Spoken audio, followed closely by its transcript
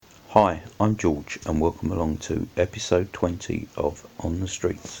Hi, I'm George and welcome along to episode 20 of On the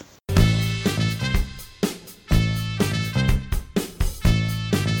Streets.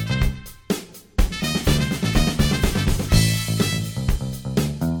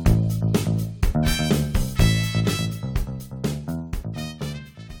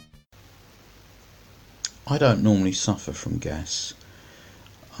 I don't normally suffer from gas.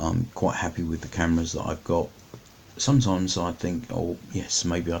 I'm quite happy with the cameras that I've got. Sometimes I think, oh yes,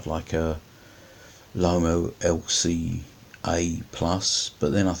 maybe I'd like a Lomo LCA Plus,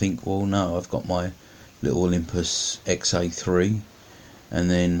 but then I think, well no, I've got my little Olympus XA3,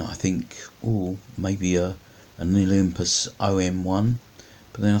 and then I think, oh, maybe an Olympus OM1,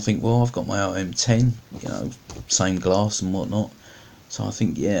 but then I think, well, I've got my OM10, same glass and whatnot, so I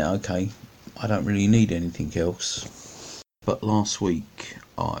think, yeah, okay, I don't really need anything else. But last week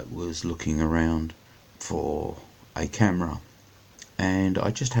I was looking around for a camera and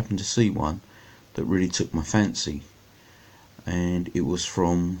I just happened to see one that really took my fancy, and it was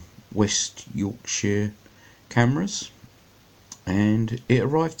from West Yorkshire Cameras, and it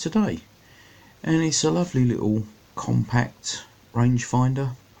arrived today, and it's a lovely little compact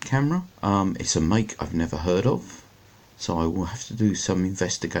rangefinder camera. It's a make I've never heard of, so I will have to do some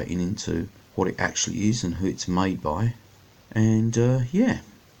investigating into what it actually is and who it's made by, and yeah,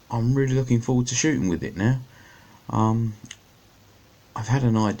 I'm really looking forward to shooting with it now. I've had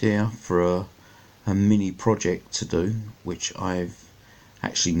an idea for a mini project to do, which I've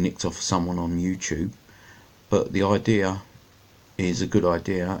actually nicked off someone on YouTube, but the idea is a good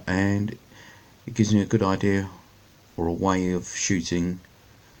idea and it gives me a good idea or a way of shooting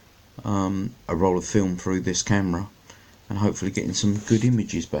a roll of film through this camera and hopefully getting some good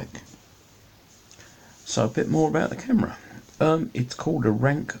images back. So a bit more about the camera. It's called a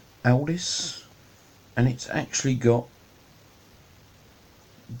Rank Aldis, and it's actually got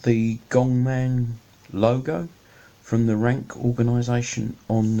the Gongman logo from the Rank organisation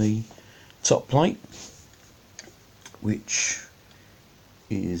on the top plate, which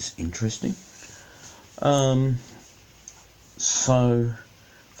is interesting. So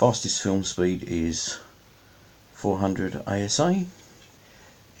fastest film speed is 400 ASA.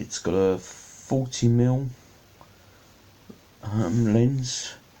 It's got a 40mm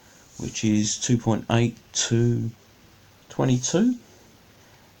lens, which is 2.8 to 22,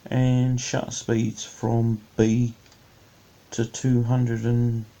 and shutter speeds from B to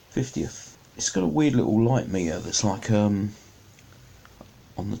 250th. It's got a weird little light meter that's like on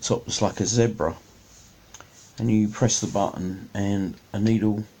the top, it's like a zebra, and you press the button and a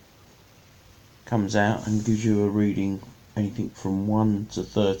needle comes out and gives you a reading anything from 1 to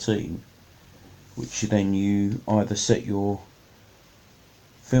 13, which then you either set your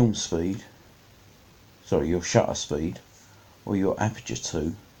film speed, your shutter speed, or your aperture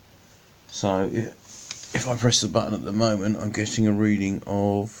to. So if I press the button at the moment, I'm getting a reading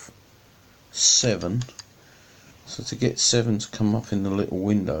of 7. So to get 7 to come up in the little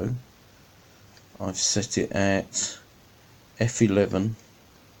window, I've set it at f11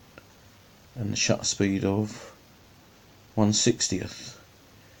 and the shutter speed of 1/60th.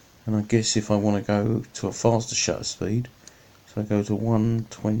 And I guess if I want to go to a faster shutter speed, so I go to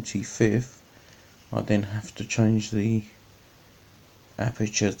 1/25th, I then have to change the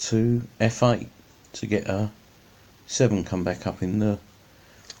aperture to f8 to get a 7 come back up in the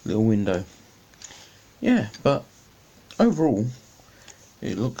little window. Yeah, but overall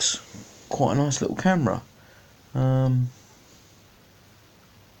it looks quite a nice little camera. Like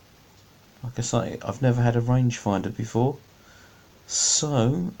I say, I've never had a rangefinder before,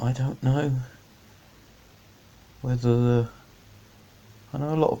 so I don't know whether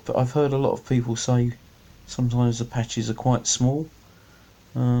I've heard a lot of people say sometimes the patches are quite small.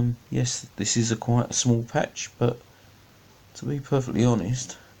 Yes, this is quite a small patch, but to be perfectly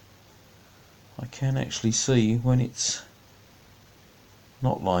honest, I can actually see when it's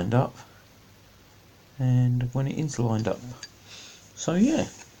not lined up and when it is lined up. So yeah,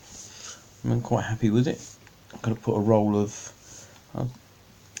 I'm quite happy with it. I'm going to put a roll of, I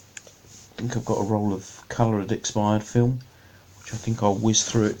think I've got a roll of coloured expired film, which I think I'll whiz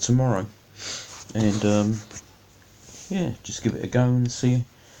through it tomorrow, and yeah, just give it a go and see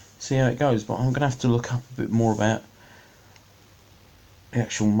how it goes. But I'm going to have to look up a bit more about the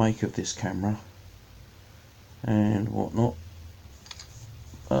actual make of this camera and whatnot.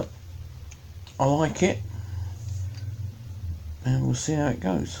 But I like it, and we'll see how it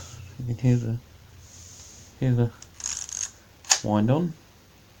goes. You can hear the wind on.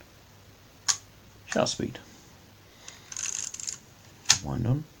 Shutter speed. Wind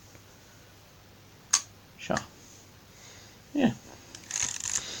on. Shutter. Yeah.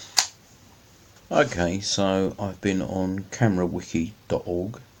 Okay, so I've been on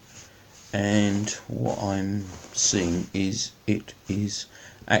camerawiki.org, and what I'm seeing is it is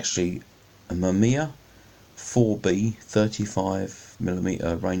actually a Mamiya 4B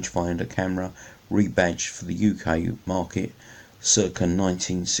 35mm rangefinder camera rebadged for the UK market circa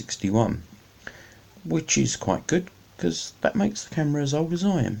 1961, which is quite good because that makes the camera as old as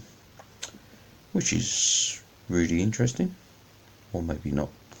I am, which is really interesting, or maybe not.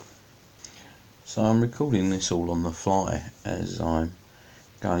 So I'm recording this all on the fly as I'm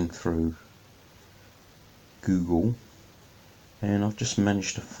going through Google, and I've just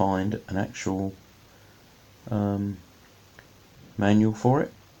managed to find an actual manual for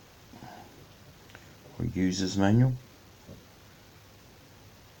it, or user's manual.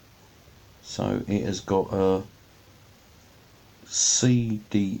 So it has got a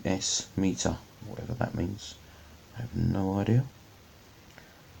CDS meter, whatever that means. I have no idea.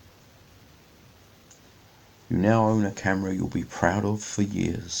 You now own a camera you'll be proud of for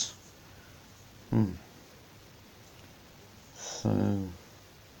years. So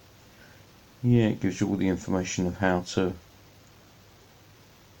yeah, it gives you all the information of how to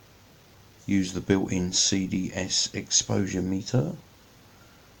use the built-in CDS exposure meter.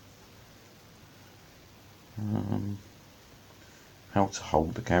 How to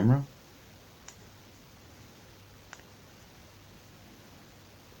hold the camera.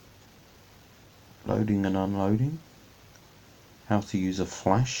 Loading and unloading. How to use a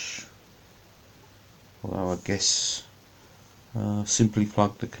flash. Although I guess simply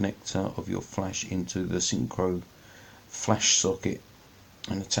plug the connector of your flash into the Synchro flash socket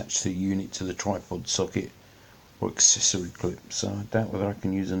and attach the unit to the tripod socket or accessory clip. So I doubt whether I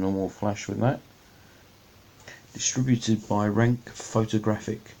can use a normal flash with that. Distributed by Rank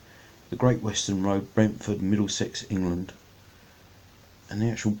Photographic, the Great Western Road, Brentford, Middlesex, England. And the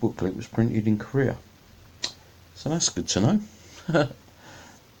actual booklet was printed in Korea. So that's good to know.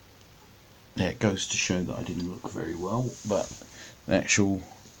 Yeah, it goes to show that I didn't look very well, but the actual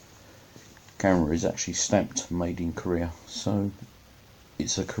camera is actually stamped made in Korea, so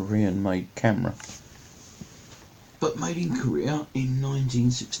it's a Korean made camera. But made in Korea in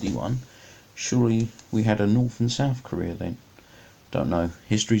 1961. Surely we had a North and South Korea then. Don't know,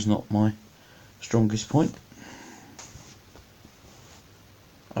 history's not my strongest point.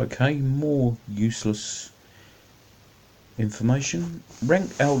 Okay, more useless information.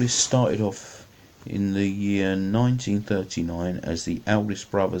 Rank Aldis started off in the year 1939 as the Aldis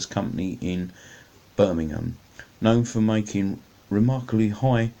Brothers Company in Birmingham, known for making remarkably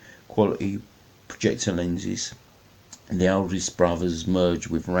high quality projector lenses. The Aldis Brothers merged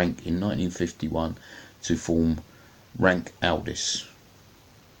with Rank in 1951 to form Rank Aldis.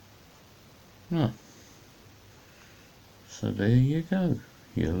 So there you go.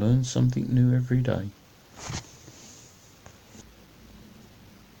 You learn something new every day.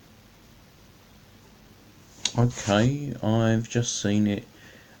 Okay, I've just seen it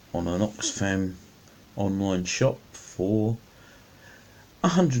on an Oxfam online shop for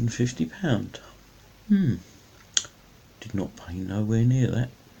 £150. Did not pay nowhere near that.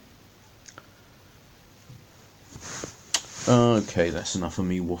 Okay, that's enough of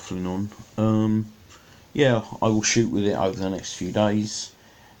me waffling on. Yeah, I will shoot with it over the next few days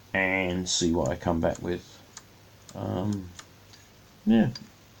and see what I come back with. Yeah,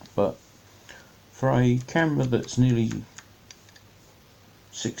 but for a camera that's nearly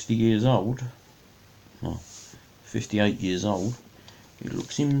 60 years old, well, 58 years old, it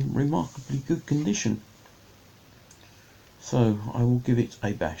looks in remarkably good condition. So I will give it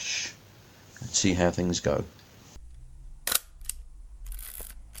a bash and see how things go.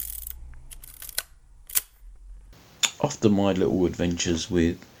 After my little adventures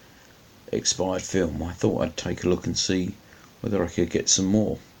with expired film, I thought I'd take a look and see whether I could get some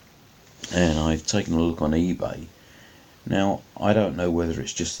more. And I've taken a look on eBay. Now, I don't know whether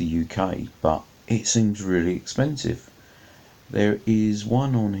it's just the UK, but it seems really expensive. There is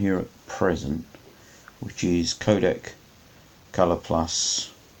one on here at present, which is Kodak Color Plus,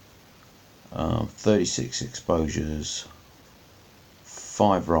 36 exposures,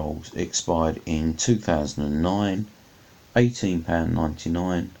 5 rolls, expired in 2009,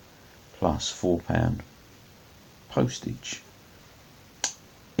 £18.99 plus £4 postage.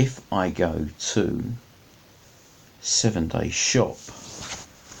 If I go to 7 Day Shop,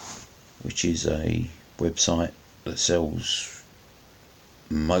 which is a website that sells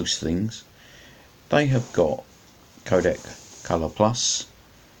most things, they have got Kodak Color Plus,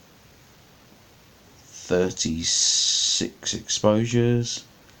 36 exposures,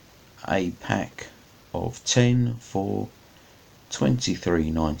 a pack of 10 for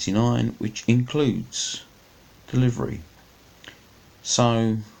 $23.99, which includes delivery.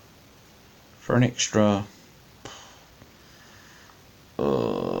 So for an extra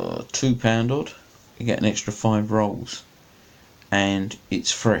 £2 odd, you get an extra 5 rolls, and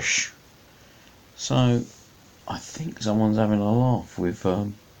it's fresh. So I think someone's having a laugh with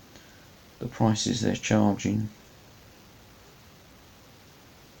the prices they're charging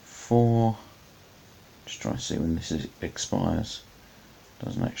for. Just try to see when this expires.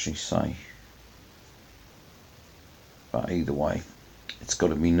 Doesn't actually say, but either way, it's got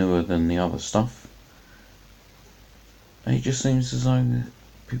to be newer than the other stuff. And it just seems as though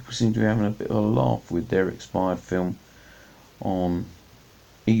people seem to be having a bit of a laugh with their expired film on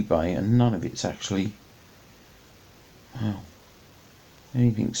eBay, and none of it's actually, well,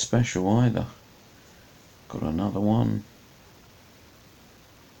 anything special either. Got another one.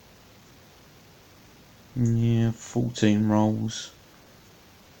 Yeah, 14 rolls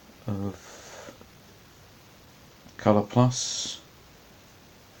of Colour Plus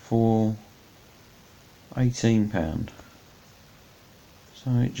for £18.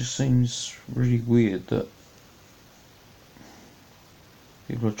 So it just seems really weird that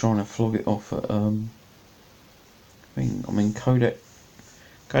people are trying to flog it off at I mean Kodak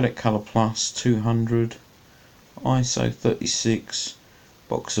Colour Plus 200, ISO 36,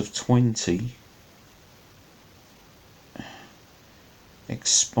 box of 20,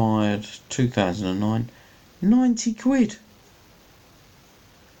 expired 2009, 90 quid.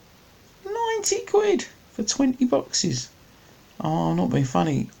 90 quid for 20 boxes. Oh, I'm not being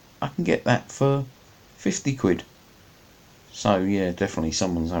funny. I can get that for 50 quid. So yeah, definitely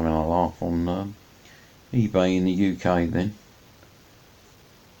someone's having a laugh on eBay in the UK then.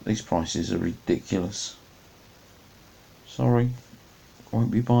 These prices are ridiculous. Sorry,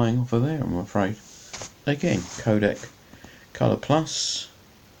 won't be buying off of there, I'm afraid. Again, Kodak Colour Plus,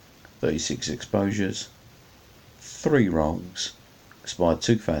 36 exposures, 3 rolls, expired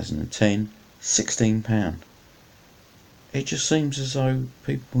 2010, £16. It just seems as though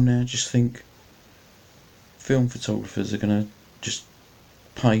people now just think film photographers are going to just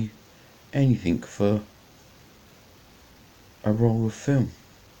pay anything for a roll of film.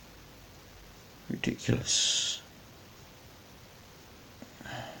 Ridiculous.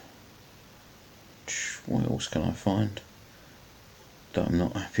 What else can I find that I'm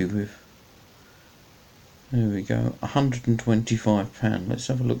not happy with? There we go, £125. Let's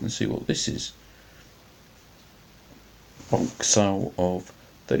have a look and see what this is. Bulk sale of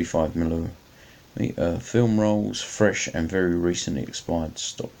 35mm film rolls, fresh and very recently expired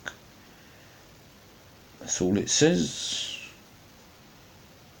stock. That's all it says.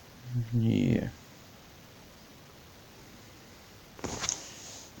 Yeah.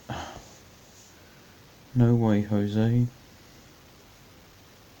 No way, Jose.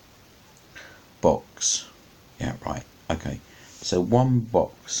 Box. Yeah, right. Okay. So one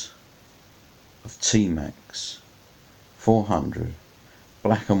box of T-Max 400,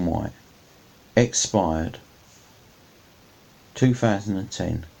 black and white, expired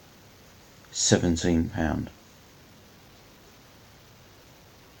 2010, £17.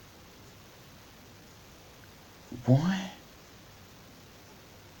 Why?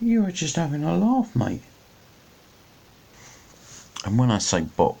 You were just having a laugh, mate. And when I say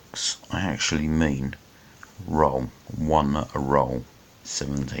box, I actually mean roll. One a roll,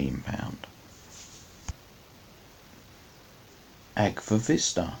 £17. Agfa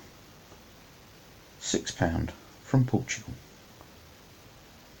Vista, £6 from Portugal.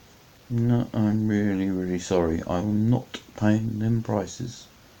 No, I'm really sorry. I'm not paying them prices.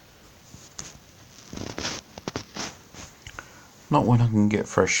 Not when I can get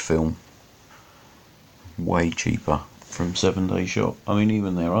fresh film way cheaper from 7 Day Shop. I mean,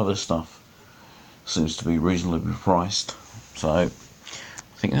 even their other stuff seems to be reasonably priced. So I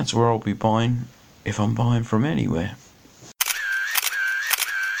think that's where I'll be buying if I'm buying from anywhere.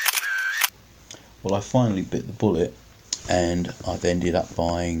 Well, I finally bit the bullet, and I've ended up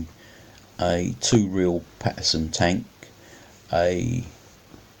buying a 2-reel Paterson tank, a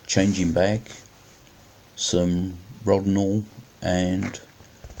changing bag, some rod and awl and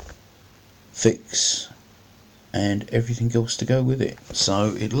fix, and everything else to go with it.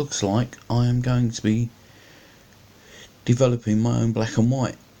 So it looks like I am going to be developing my own black and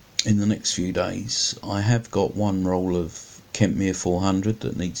white in the next few days. I have got one roll of Kentmere 400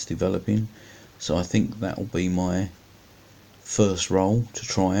 that needs developing, so I think that will be my first roll to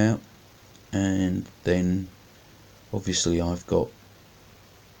try out. And then obviously I've got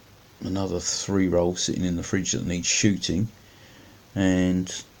another 3 rolls sitting in the fridge that need shooting,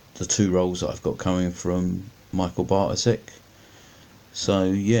 and the 2 rolls that I've got coming from Michael Bartasek. So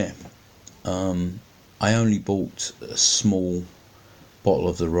yeah, I only bought a small bottle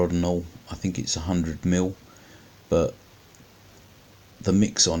of the Rodinal. I think it's 100 ml, but the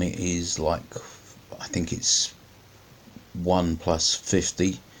mix on it is like, I think it's 1 plus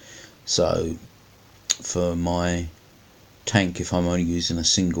 50. So for my tank, if I'm only using a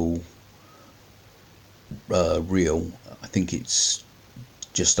single reel, I think it's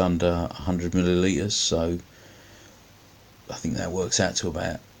just under 100 millilitres. So I think that works out to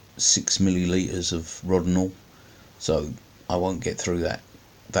about 6 millilitres of Rodinal. So I won't get through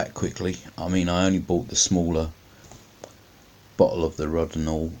that quickly. I mean, I only bought the smaller bottle of the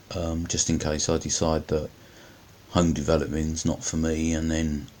Rodinal just in case I decide that home developing's not for me, and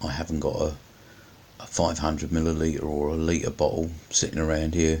then I haven't got a 500 millilitre or a litre bottle sitting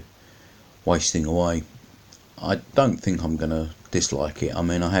around here wasting away. I don't think I'm going to dislike it. I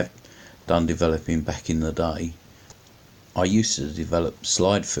mean, I have done developing back in the day. I used to develop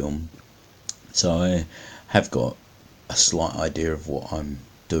slide film, so I have got a slight idea of what I'm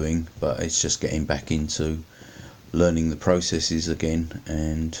doing, but it's just getting back into learning the processes again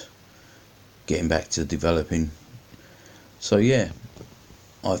and getting back to developing. So yeah,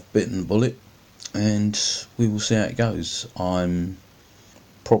 I've bitten the bullet and we will see how it goes. I'm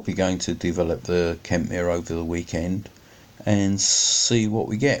probably going to develop the Kentmere over the weekend and see what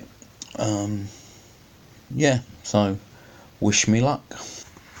we get. Yeah, so wish me luck.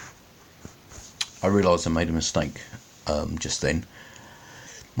 I realised I made a mistake just then.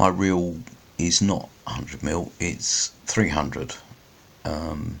 My reel is not 100 ml, it's 300,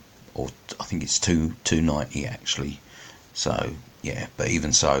 or I think it's 290 actually. So yeah, but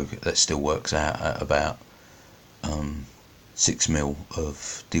even so, that still works out at about 6 ml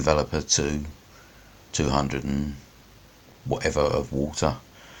of developer to 200 and whatever of water.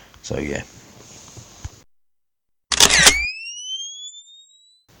 So yeah.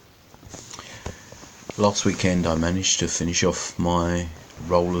 Last weekend I managed to finish off my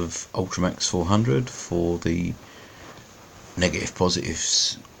roll of Ultramax 400 for the negative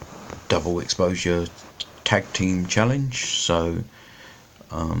positives double exposure tag team challenge. So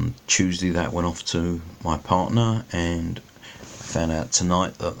Tuesday that went off to my partner, and I found out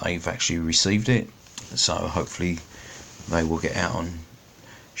tonight that they've actually received it, so hopefully they will get out and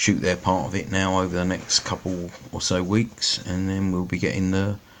shoot their part of it now over the next couple or so weeks, and then we'll be getting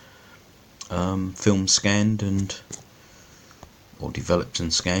the film scanned or developed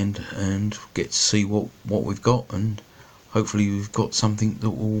and scanned, and get to see what we've got, and hopefully we've got something that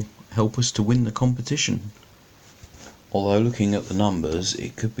will help us to win the competition. Although looking at the numbers,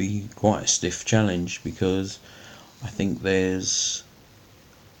 it could be quite a stiff challenge, because I think there's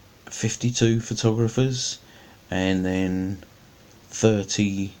 52 photographers and then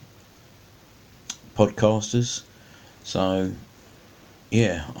 30 podcasters. So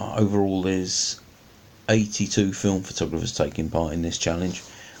yeah, overall there's 82 film photographers taking part in this challenge,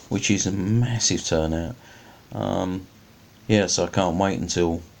 which is a massive turnout. Yeah, so I can't wait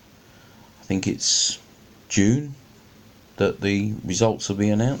until, I think it's June, that the results will be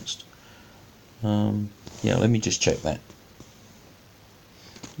announced. Yeah, let me just check that.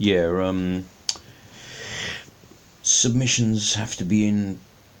 Yeah, submissions have to be in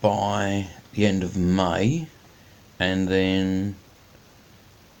by the end of May, and then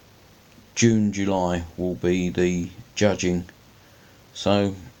June, July will be the judging.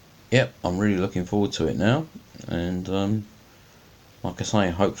 So yep, I'm really looking forward to it now, and like I say,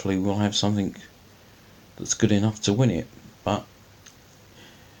 hopefully we'll have something that's good enough to win it, but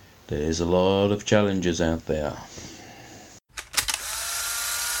there's a lot of challenges out there.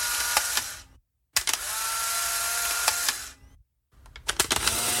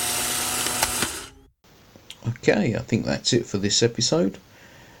 Okay, I think that's it for this episode.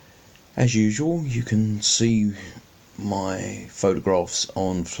 As usual, you can see my photographs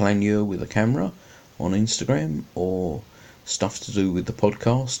on Flaneur with a camera on Instagram, or stuff to do with the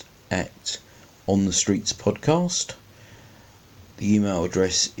podcast at On The Streets Podcast. The email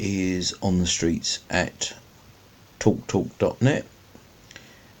address is onthestreets@talktalk.net.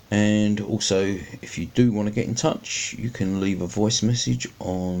 And also, if you do want to get in touch, you can leave a voice message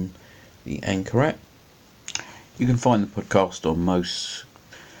on the Anchor app. You can find the podcast on most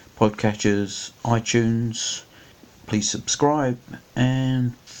podcatchers, iTunes. Please subscribe,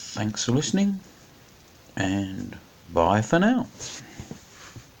 and thanks for listening, and bye for now.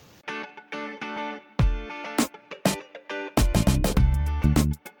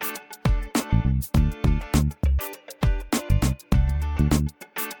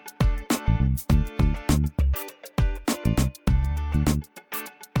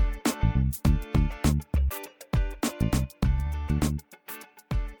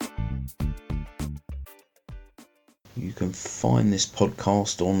 You can find this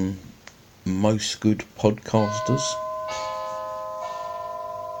podcast on most good podcasters,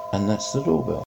 and that's the doorbell.